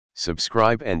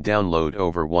Subscribe and download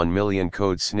over 1 million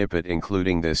code snippet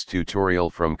including this tutorial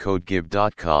from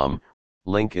codegive.com,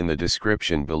 link in the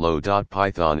description below.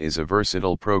 Python is a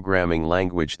versatile programming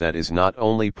language that is not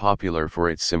only popular for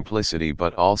its simplicity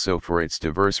but also for its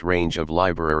diverse range of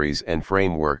libraries and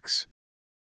frameworks.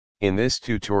 In this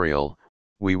tutorial,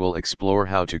 we will explore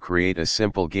how to create a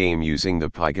simple game using the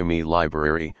Pygame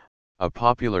library, a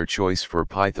popular choice for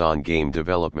Python game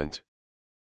development.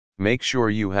 Make sure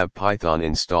you have Python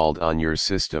installed on your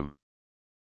system.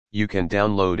 You can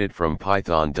download it from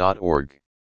python.org.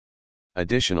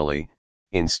 Additionally,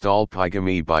 install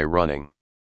Pygame by running.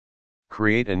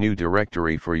 Create a new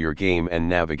directory for your game and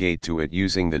navigate to it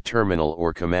using the terminal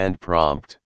or command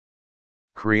prompt.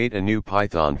 Create a new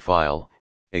Python file,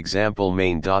 example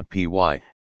main.py,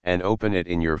 and open it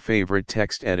in your favorite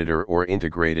text editor or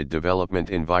integrated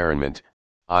development environment,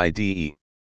 IDE.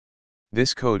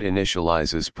 This code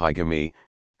initializes Pygame,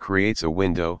 creates a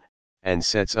window, and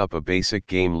sets up a basic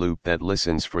game loop that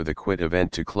listens for the quit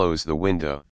event to close the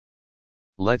window.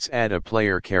 Let's add a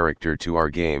player character to our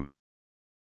game.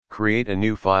 Create a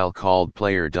new file called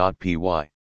player.py.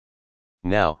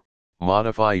 Now,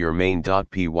 modify your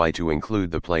main.py to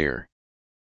include the player.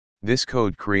 This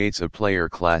code creates a player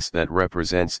class that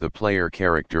represents the player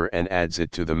character and adds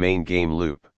it to the main game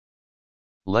loop.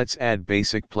 Let's add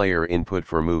basic player input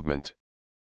for movement.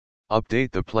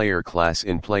 Update the player class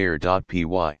in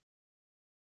player.py.